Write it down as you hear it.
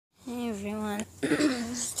everyone.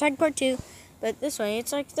 It's tag part 2, but this way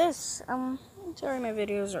it's like this. Sorry my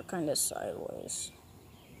videos are kind of sideways.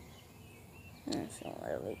 I feel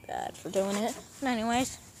really bad for doing it. But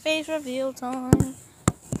anyways, face reveal time.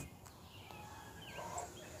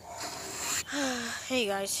 Hey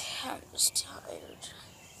guys, I'm just tired.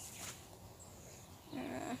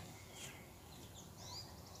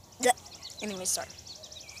 Anyways, sorry.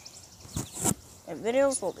 My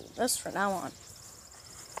videos will be this from now on.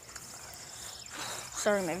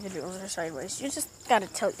 Sorry my videos are sideways. You just gotta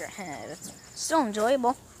tilt your head. It's still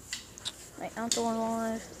enjoyable. Right, outdoor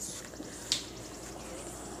life.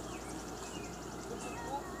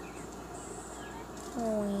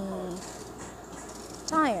 Holy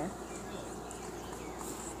tire.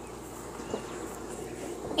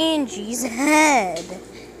 Angie's head.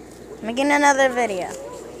 Making another video.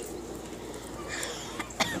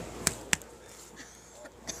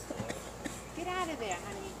 Get out of there,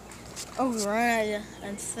 honey. Alright,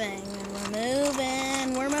 and thing.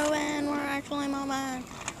 We're actually moving.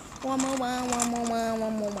 We're moving.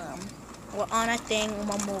 We're on a thing,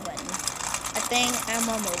 we're moving. A thing and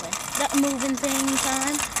we're moving. The moving thing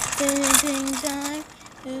time.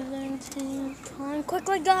 Moving thing time.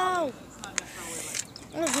 Quickly go!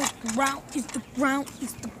 Is the ground, is the ground,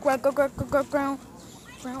 is the ground,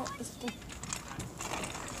 ground is the...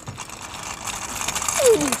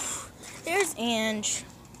 Oof. There's Ange.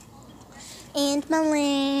 And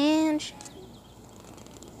Melange.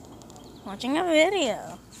 Watching a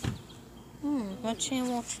video. What you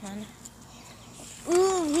watching?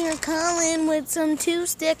 Ooh, here Colin with some 2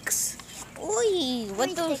 sticks. Ooh,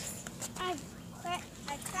 what those? I cracked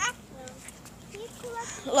them.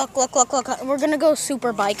 Look. We're gonna go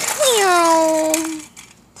super bike.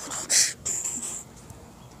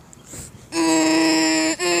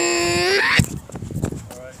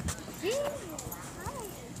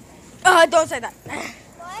 Don't say that.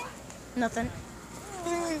 What? Nothing.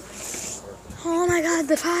 Oh my god,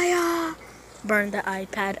 the fire! Burned the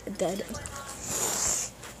iPad dead.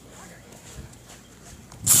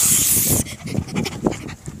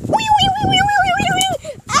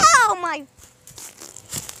 Ow, my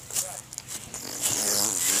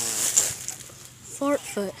fart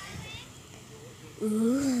foot.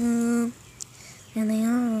 Ooh, and they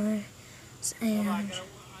are. And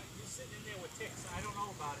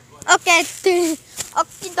okay,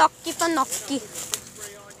 okie dokie fanoki.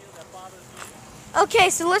 Okay,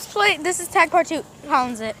 so let's play. This is tag part 2.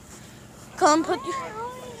 Colin's it. Colin, put you.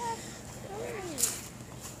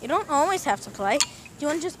 You don't always have to play. Do you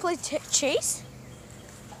want to just play chase?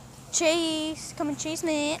 Chase, come and chase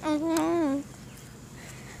me.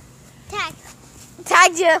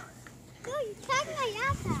 Tagged you. No, you tagged my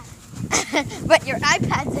iPad. But your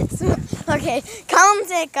iPad's it. So, okay,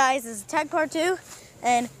 Colin's it, guys. This is tag part 2,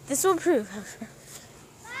 and this will prove.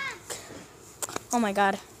 Oh my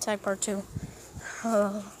God, tag part 2.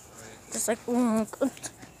 Oh, just like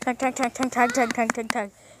tag.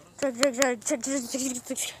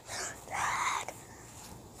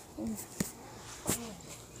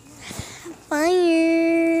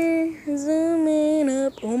 Fire, zooming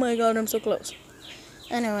up. Oh my God, I'm so close.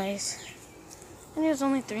 Anyways, it was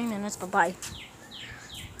only 3 minutes. Bye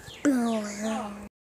bye.